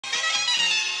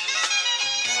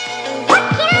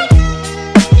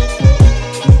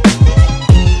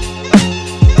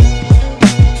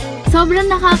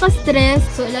Sobrang nakaka-stress.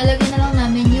 So, ilalagay na lang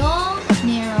namin yung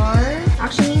mirror.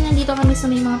 Actually, nandito kami sa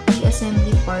may mga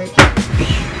pre-assembly part.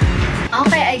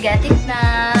 Okay, I get it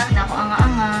na. Naku,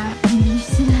 anga-anga. Hindi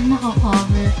sila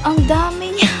nakakover. Ang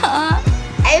dami niya.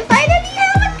 I finally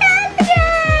have a camera!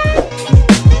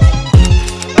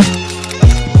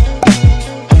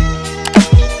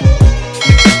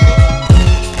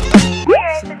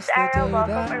 It's Ara,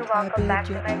 welcome back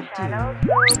to my channel.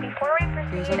 So before we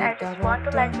proceed, I just want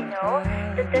to let you know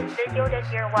that this video that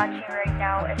you're watching right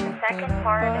now is the second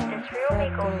part of this room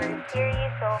makeover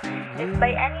series. So if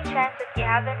by any chance that you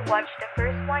haven't watched the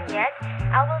first one yet,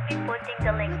 I will be putting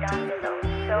the link down below.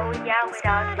 So yeah,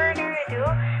 without further ado,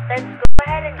 let's go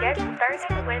ahead and get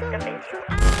started with the video.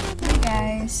 Hey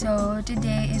guys, so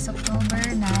today is October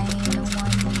 9,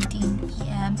 1:19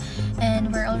 PM and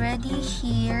we're already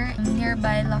here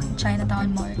nearby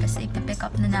Chinatown Mall kasi ipipick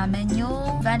up na namin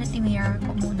yung vanity mirror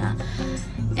ko muna.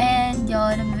 And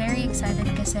yun, I'm very excited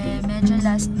kasi medyo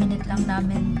last minute lang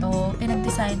namin to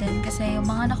pinag-decided kasi yung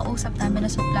mga nakausap namin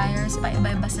na suppliers,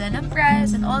 pa-iba-iba sila ng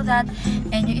price and all that,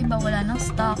 and yung iba wala ng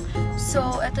stock.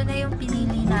 So, ito na yung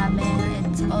pinili namin.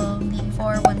 It's only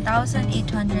for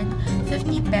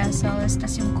 1,850 pesos.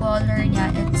 Tapos yung color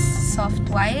niya, it's soft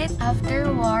white.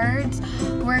 Afterwards,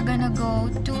 we're gonna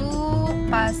go to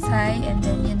Pasay and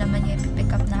then yun naman yung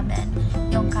pick up namin.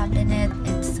 Yung cabinet,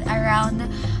 it's around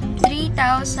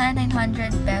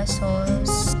 3,900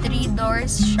 pesos. 3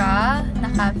 doors siya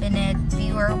na cabinet,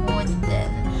 pure wood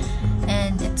din.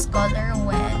 And it's color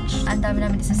wedge. Ang dami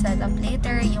namin isa-set up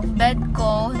later. Yung bed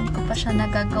ko, hindi ko pa siya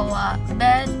nagagawa.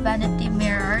 Bed, vanity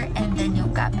mirror, and then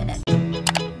yung cabinet.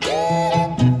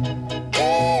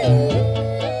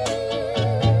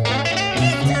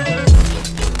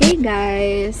 Hey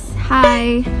guys!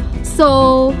 Hi!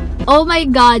 So, oh my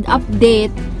god,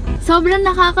 update! Sobrang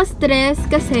nakaka-stress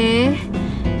kasi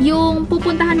yung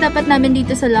pupuntahan dapat namin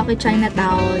dito sa Lucky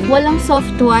Chinatown, walang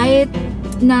soft white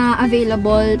na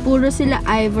available. Puro sila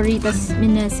ivory. Tas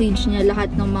minessage niya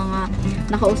lahat ng mga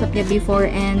nakausap niya before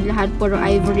and lahat puro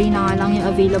ivory na nga lang yung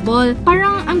available.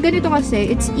 Parang ang ganito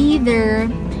kasi, it's either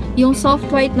yung soft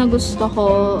white na gusto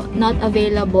ko not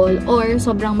available or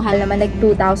sobrang mahal naman, like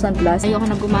 2,000 plus. Ayoko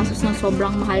na gumastos ng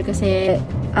sobrang mahal kasi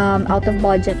out of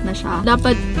budget na siya.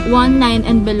 Dapat 1,900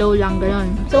 and below lang,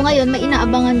 gano'n. So ngayon, may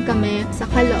inaabangan kami sa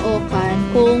Caloocan.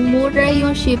 Kung mura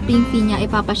yung shipping fee niya,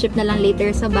 ipapaship na lang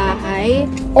later sa bahay.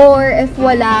 Or if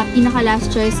wala, pinaka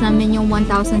last choice namin yung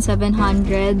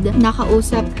 1,700.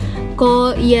 Nakausap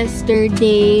ko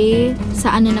yesterday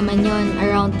sa ano naman yon,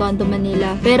 around Tondo,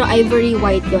 Manila. Pero ivory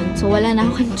white yon, so wala na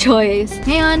akong choice.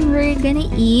 Ngayon, we're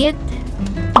gonna eat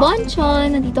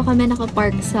bonchon. Nandito kami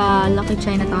nakapark sa Lucky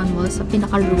Chinatown Mall sa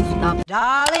pinaka-rooftop.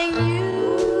 Darling, you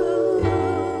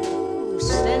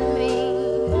send me.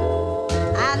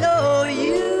 I know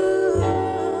you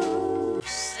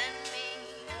send me.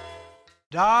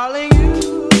 Darling, you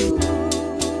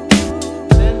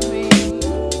send me.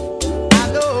 I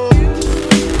know you.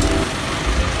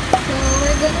 So,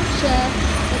 we're gonna check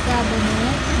the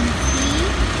cabinet and see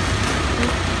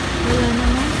if wala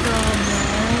namang problem.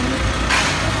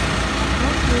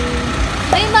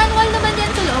 May manual naman yan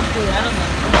sa loob ko yan.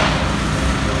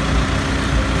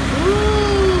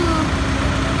 Ooh!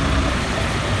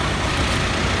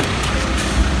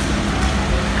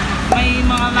 May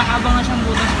mga nakabang na siyang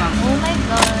butas, ma'am. Oh my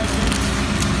god.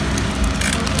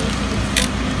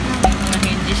 May mga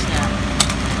hinges niya.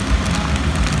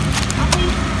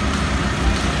 Okay.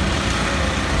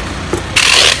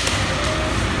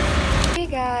 Hey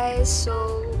guys,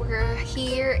 so we're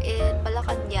here in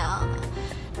Malacanang.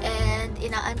 And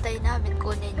inaantay namin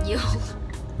kunin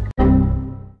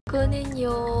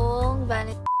yung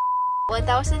vanity.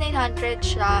 1,800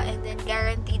 siya and then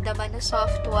guaranteed naman na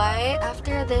soft white.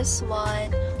 After this one,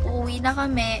 uuwi na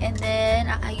kami and then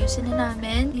aayusin na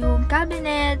namin yung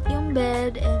cabinet, yung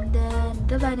bed, and then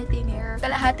the vanity mirror.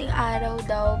 Kalahating araw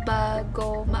daw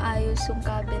bago maayos yung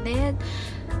cabinet.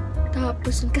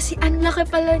 Tapos, kasi ang laki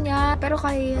pala niya. Pero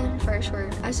kaya yan for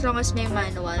sure. As long as may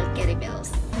manual, carry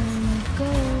bells. Go!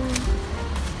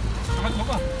 Sakit mo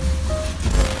ba?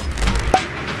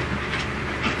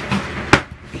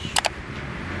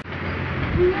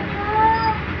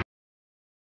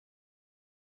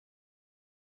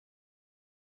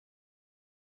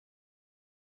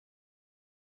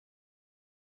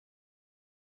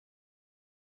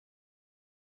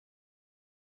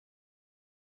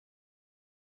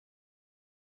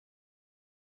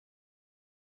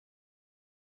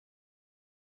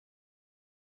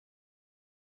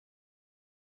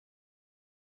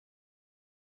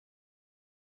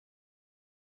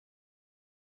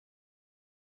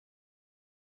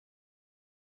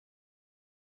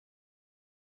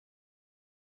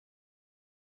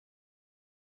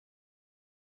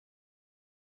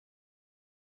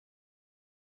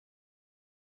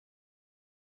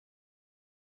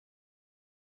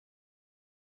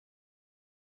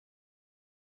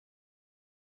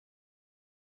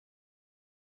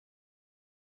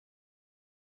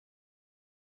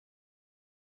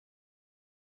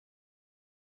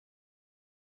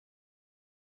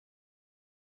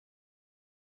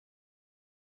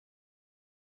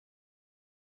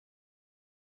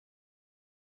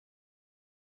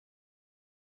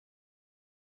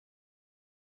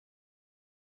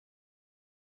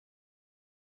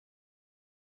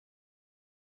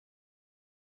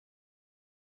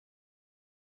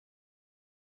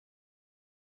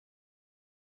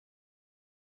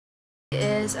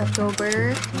 is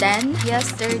October 10.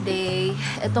 Yesterday,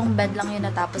 itong bed lang yung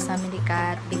natapos namin ni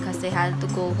Kat because they had to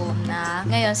go home na.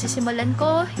 Ngayon, sisimulan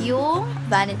ko yung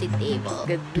vanity table.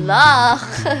 Good luck!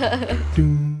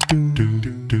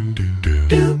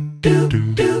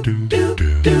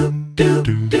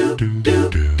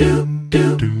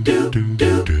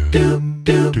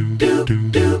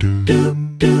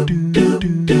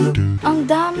 Ang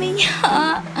dami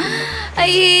niya. I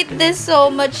hate this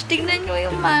so much. Tingnan nyo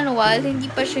yung manual. Hindi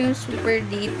pa siya yung super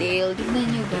detailed. Tingnan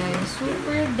nyo guys.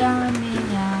 Super dami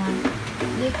niya.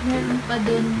 Like, meron pa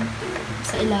dun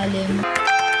sa ilalim.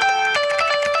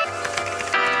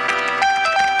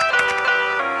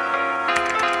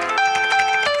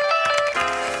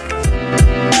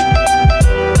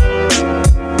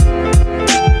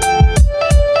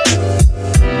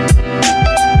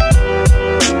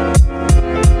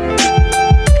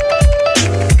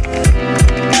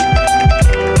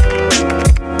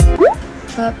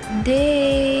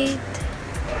 Update.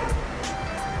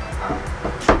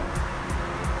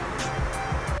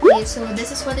 Okay, so this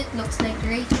is what it looks like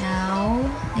right now.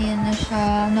 Ayan na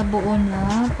siya, nabuo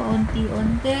na,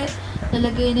 paunti-unti.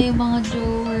 Lalagay na yung mga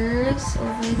drawers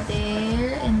over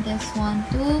there, and this one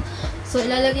too. So,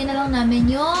 ilalagay na lang namin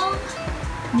yung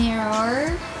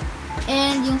mirror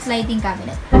and yung sliding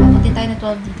cabinet. Punti tayo na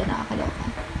 12 dito, nakakaloka.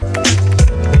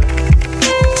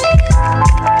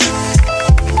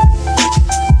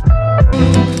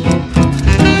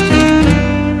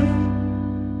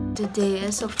 Today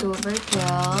is October 12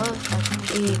 at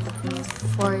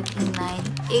 8:49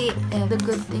 AM. The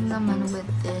good thing naman with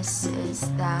this is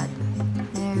that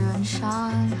meron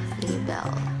siyang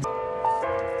label.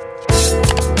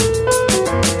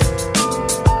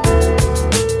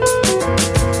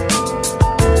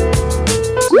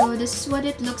 So this is what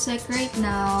it looks like right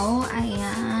now.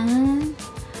 Ayan.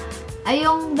 Ay,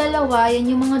 yung dalawa,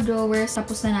 yan yung mga drawers.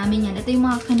 Tapos na namin yan. Ito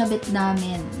yung mga kinabit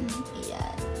namin.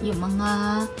 Ayan. Yung mga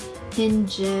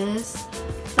hinges.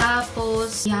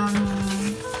 Tapos, yung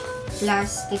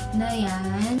plastic na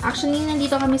yan. Actually,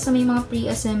 nandito kami sa may mga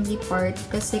pre-assembly part.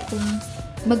 Kasi kung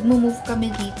mag-move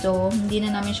kami dito, hindi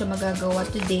na namin siya magagawa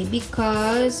today.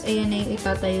 Because, ayan na yung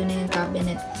itatayo na yung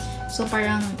cabinet. So,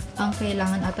 parang ang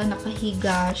kailangan ata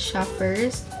nakahiga siya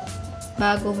first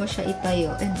bago mo siya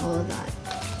itayo and all that.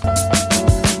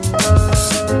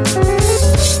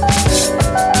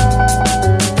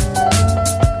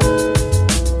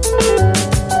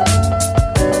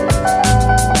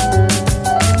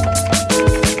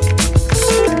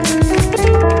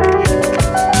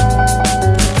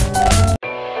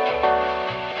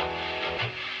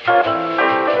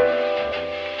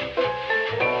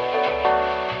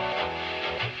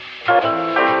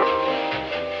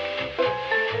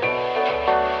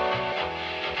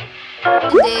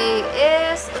 Today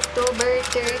is October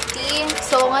 13.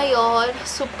 So, ngayon,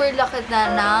 super laki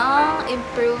na ng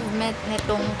improvement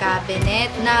nitong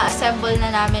cabinet. Na-assemble na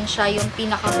namin siya yung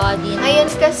pinaka-body. Ngayon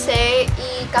kasi,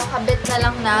 ikakabit na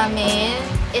lang namin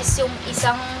is yung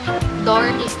isang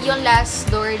door, yung last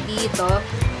door dito.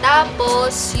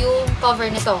 Tapos, yung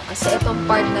cover nito. Kasi itong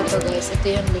part na to, guys.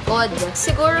 Ito yung likod.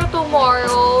 Siguro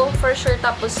tomorrow, for sure,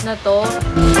 tapos na to.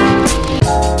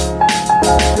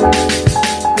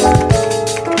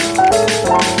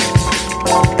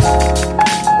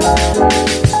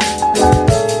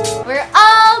 We're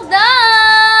all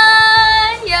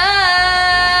done!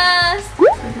 Yes!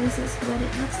 So this is what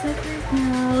it looks like right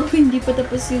now. Hindi pa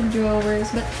tapos yung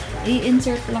drawers, but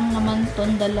i-insert lang naman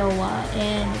tong dalawa.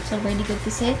 And it's already good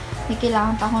kasi may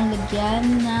kailangan pa akong lagyan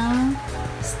ng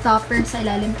stopper sa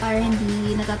ilalim para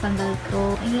hindi natatanggal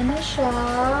to. Ayan na siya.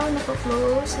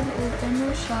 Naka-close and open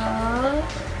na siya.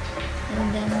 And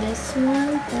then this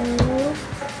one too.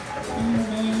 And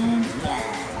then,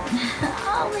 yan.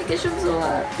 Oh my gosh, I'm so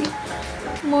happy.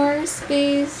 More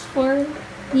space for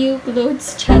new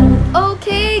clothes.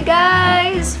 Okay,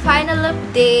 guys! Final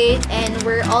update. And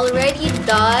we're already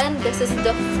done. This is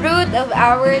the fruit of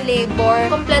our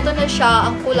labor. Kompleto na siya.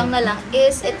 Ang kulang na lang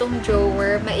is itong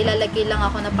drawer. Mailalagay lang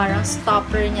ako na parang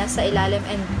stopper niya sa ilalim.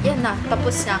 And yan na.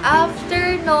 Tapos na.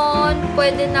 After nun,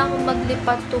 pwede na akong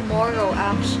maglipat tomorrow,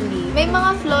 actually. May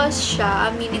mga flaws siya.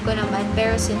 Aminin ko naman.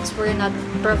 Pero since we're not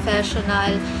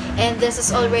professional, and this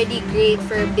is already great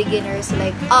for beginners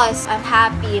like us, I'm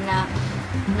happy na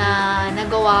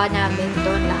nagawa namin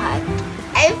doon lahat.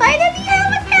 I finally have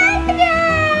a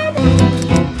cabinet!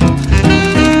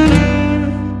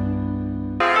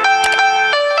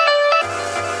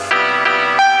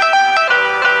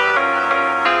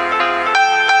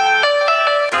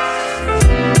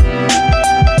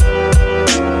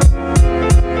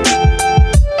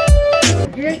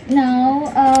 Right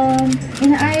now,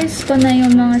 inaayos ko na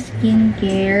yung mga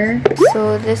skincare.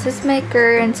 So, this is my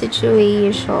current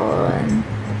situation.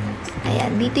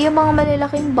 Ayan, dito yung mga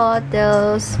malalaking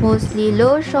bottles, mostly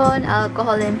lotion,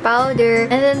 alcohol, and powder.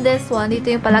 And then this one,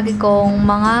 dito yung palagi kong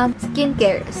mga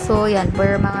skincare. So, yan,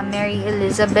 for mga Mary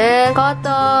Elizabeth,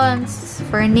 cottons,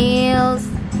 for nails,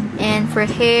 and for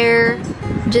hair.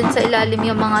 Diyan sa ilalim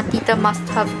yung mga tita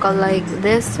must-have ka, like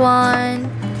this one,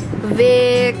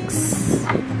 Vicks,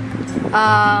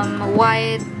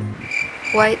 white,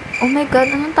 oh my god,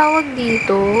 anong tawag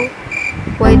dito?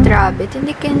 White rabbit,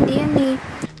 hindi candy yan eh.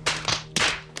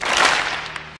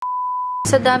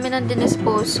 Sa dami ng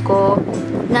dinispose ko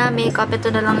na makeup, ito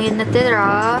na lang yung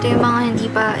natira. Ito yung mga hindi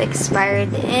pa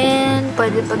expired and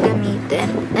pwede pa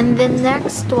gamitin. And then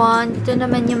next one, ito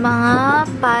naman yung mga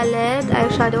palette,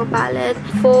 eyeshadow palette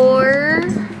for,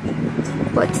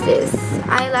 what's this?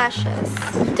 Eyelashes.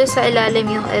 Ito sa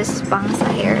ilalim yung S pang sa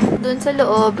hair. Doon sa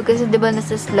loob, kasi diba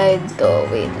nasa slide to.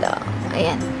 Wait lang.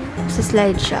 Ayan. Nasa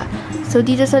slide siya. So,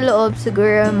 dito sa loob,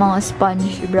 siguro mga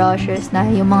sponge brushes na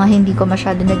yung mga hindi ko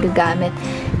masyado nagagamit.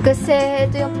 Kasi,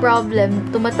 ito yung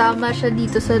problem. Tumatama siya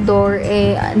dito sa door.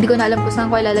 Eh, hindi ko na alam kung saan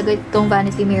ko ilalagay itong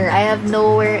vanity mirror. I have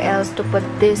nowhere else to put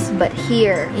this but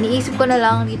here. Iniisip ko na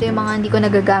lang dito yung mga hindi ko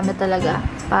nagagamit talaga.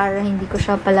 Para hindi ko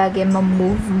siya palagi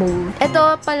ma-move.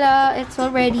 Ito pala, it's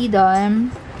already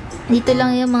done. Dito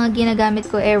lang yung mga ginagamit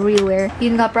ko everywhere.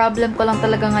 Yun nga, problem ko lang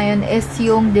talaga ngayon is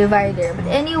yung divider. But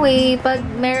anyway, pag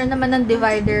meron naman ng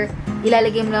divider,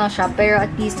 ilalagay mo lang siya. Pero at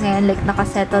least ngayon, like,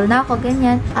 nakasettle na ako,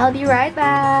 ganyan. I'll be right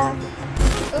back!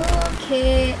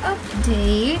 Okay,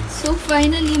 update. So,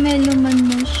 finally, may laman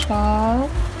na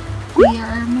siya. Here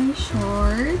are my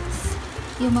shorts.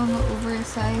 Yung mga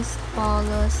oversized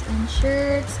polos and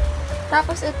shirts.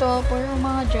 Tapos ito, for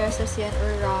mga dresses yan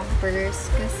or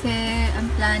rompers. Kasi I'm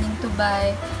planning to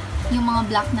buy yung mga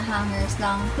black na hangers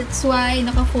lang. That's why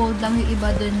naka-fold lang yung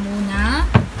iba dun muna.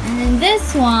 And then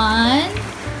this one,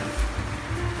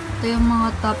 ito yung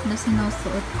mga top na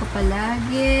sinusuot ko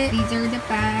palagi. These are the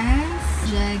pants.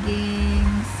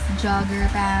 Jeggings, jogger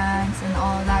pants, and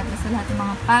all that. Basta lahat ng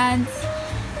mga pants.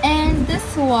 And this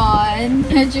one,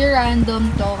 medyo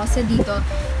random to kasi dito,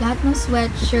 lahat ng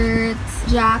sweatshirts,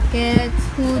 jackets,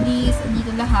 hoodies, dito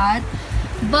lahat.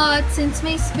 But, since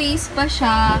may space pa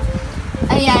siya,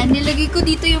 ayan, nilagay ko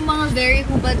dito yung mga very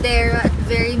hubadera at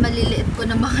very maliliit ko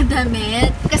na mga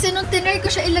damit. Kasi nung tinry ko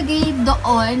siya ilagay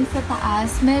doon sa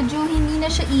taas, medyo hindi na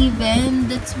siya even.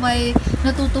 That's why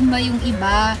natutumba yung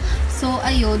iba. So,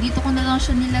 ayo, dito ko na lang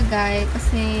siya nilagay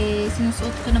kasi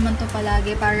sinusuot ko naman to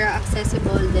palagi para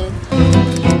accessible din.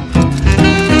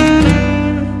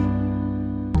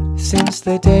 Since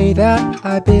the day that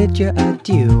I bid you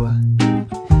adieu,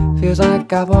 feels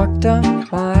like I've walked a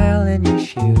mile in your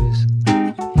shoes.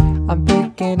 I'm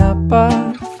picking up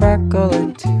a freckle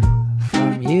or two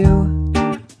from you.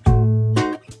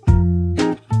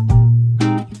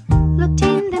 Looked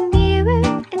in the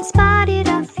mirror and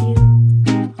spotted a few.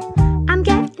 I'm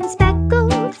getting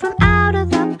speckled from out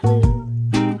of the blue.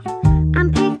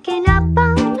 I'm picking up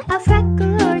on a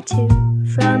freckle or two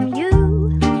from you.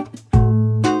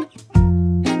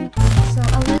 So,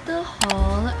 a little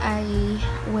haul. I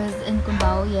was in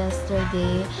Cubao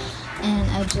yesterday and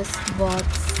I just bought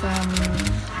some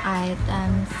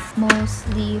items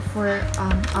mostly for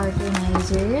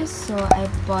organizers. So I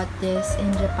bought this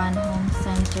in Japan Home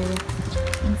Center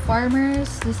in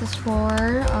Farmers. This is for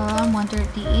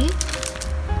 $138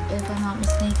 if I'm not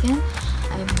mistaken.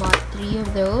 I bought 3 of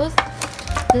those.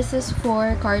 This is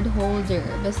for card holder,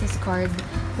 business card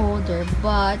holder,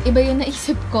 but iba yung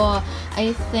naisip ko.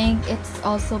 I think it's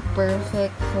also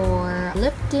perfect for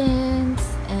lip tints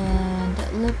and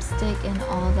lipstick and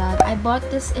all that. I bought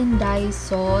this in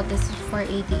Daiso. This is for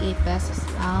 88 pesos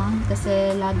lang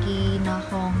kasi lagi na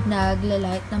akong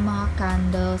naglalight ng mga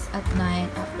candles at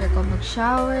night after ko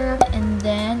mag-shower. And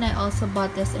then I also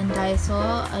bought this in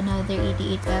Daiso, another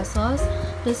 88 pesos.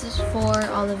 This is for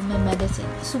all of my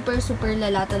medicine. Super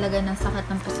lala talaga ng sakit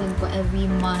ng puson ko every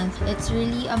month. It's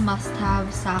really a must-have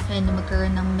sa akin na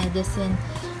magkaroon ng medicine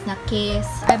na case.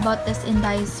 I bought this in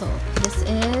Daiso. This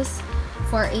is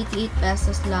for 88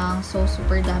 pesos lang. So,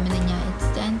 super dami na niya. It's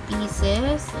 10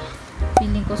 pieces.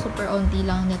 Feeling ko super onti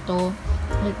lang nito.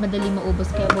 Like, madali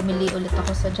maubos. Kaya bumili ulit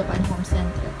ako sa Japan Home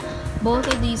Center. Both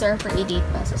of these are for 88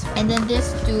 pesos. And then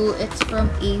this too, it's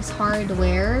from Ace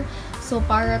Hardware. So,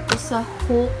 para to sa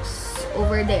hooks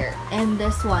over there. And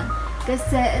this one.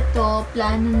 Kasi ito,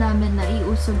 plano namin na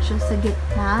iusog siya sa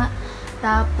gitna.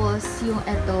 Tapos, yung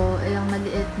ito, yung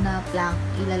maliit na plank,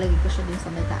 ilalagay ko siya dun sa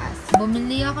may taas.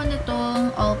 Bumili ako nitong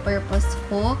all-purpose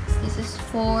hooks. This is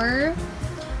for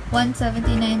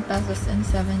 179 pesos and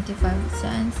 75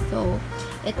 cents. So,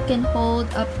 it can hold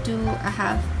up to a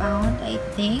half pound, I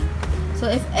think.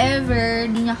 So, if ever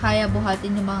di niya kaya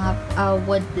buhatin yung mga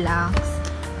wood planks,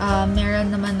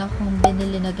 meron naman akong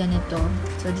binili na ganito.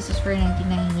 So, this is for 99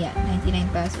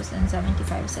 pesos and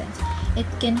 75 cents. It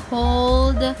can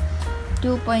hold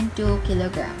 2.2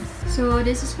 kilograms. So,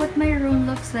 this is what my room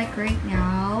looks like right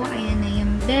now. Ayan na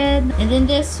yung bed. And then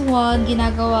this one,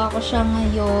 ginagawa ko siya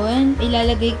ngayon.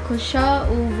 Ilalagay ko siya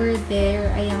over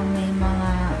there. Ayan, may mga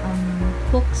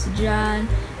hooks dyan.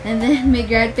 And then, may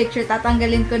grad picture.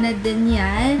 Tatanggalin ko na din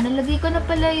yan. Nalagay ko na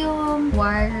pala yung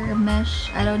wire mesh.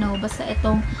 I don't know. Basta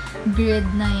itong grid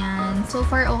na yan. So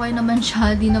far, okay naman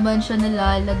siya. Di naman siya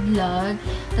nalalaglag.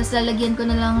 Tapos, lalagyan ko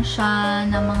na lang siya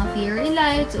ng mga fairy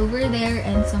lights over there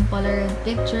and some Polaroid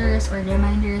pictures or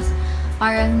reminders.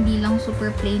 Para hindi lang super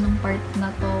plain ng part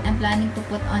na to. I'm planning to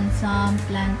put on some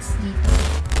plants dito.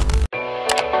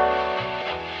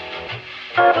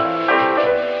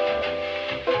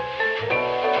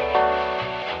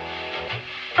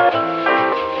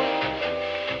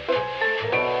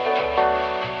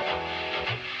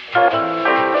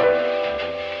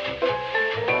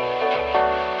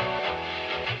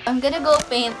 I'm gonna go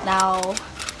paint now.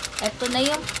 Ito na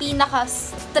yung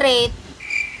pinaka-straight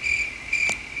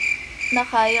na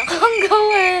kaya kong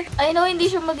gawin. I know hindi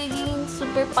siya magiging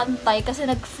super pantay kasi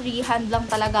nag-freehand lang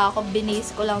talaga ako.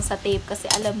 Binase ko lang sa tape kasi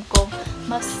alam ko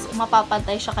mas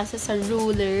mapapantay siya kasi sa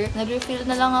ruler. Nag-refill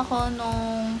na lang ako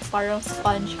nung parang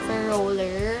sponge for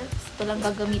roller. Ito lang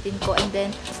gagamitin ko. And then,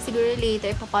 siguro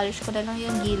later, ipapolish ko na lang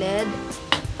yung gilid.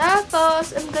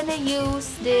 Tapos, I'm gonna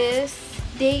use this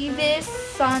Davis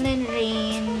Sun and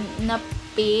Rain na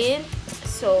paint.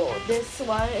 So, this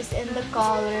one is in the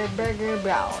color Burger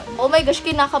Brown. Oh my gosh,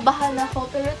 kinakabahan ako.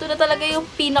 Pero ito na talaga yung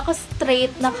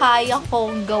pinaka-straight na kaya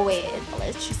kong gawin.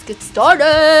 Let's just get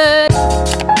started! So,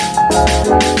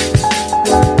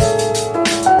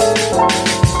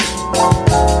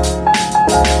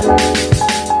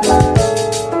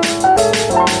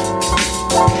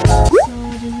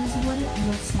 this is what it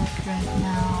looks like right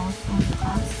now. So,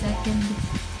 second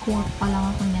coat pa lang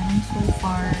ako niyan. So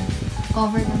far,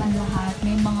 cover naman lahat.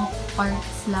 May mga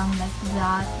parts lang like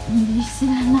that. Hindi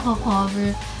sila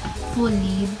naka-cover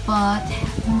fully. But,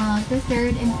 the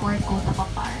third and fourth coat ako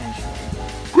para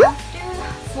sure. After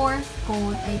fourth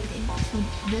coat, I think. So,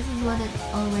 this is what it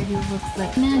already looks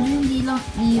like. Medyo hindi lang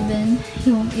even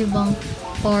yung ibang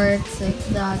parts like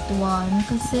that one.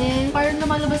 Kasi, parang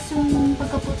lumalabas yung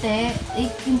pagkaputi.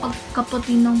 Yung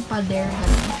pagkaputi ng pader.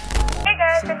 Hey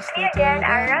guys, it's me again,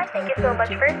 Ara. Thank you so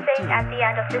much for staying at the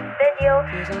end of this video.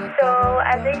 So,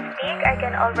 as I speak, I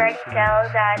can already tell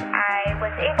that I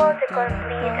was able to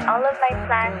complete all of my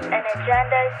plans and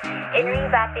agendas in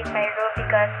revamping my room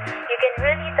because you can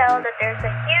really tell that there's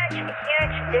a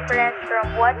huge difference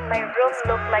from what my room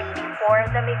looked like before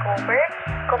the makeover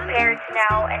compared to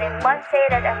now. And I must say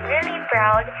that I'm really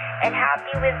proud and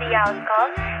happy with the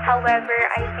outcome. However,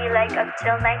 I feel like I'm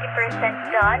still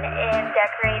 90% done in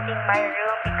decorating my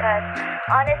room because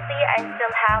honestly, I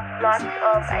still have lots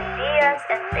of ideas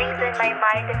and things in my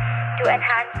mind to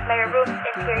enhance my room's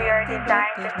interior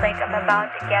design, just like I'm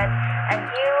about to get a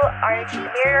new arch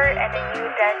mirror and a new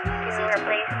desk to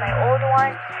replace my old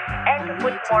one and to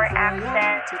put more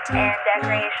accents and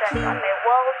decorations on my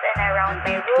walls and around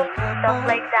my room, stuff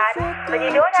like that. But you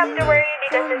don't have to worry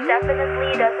because it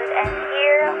definitely doesn't end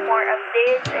here. More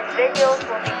updates and videos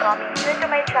will be coming soon to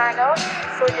my channel,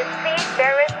 so just please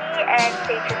bear with me and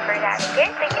stay tuned for that, okay?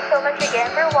 Thank you so much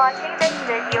again for watching this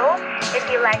video. If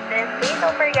you like this, please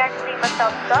don't forget to leave a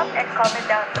thumbs up and comment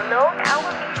down below. I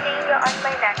will be seeing you on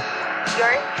my next video.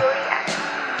 Yours truly,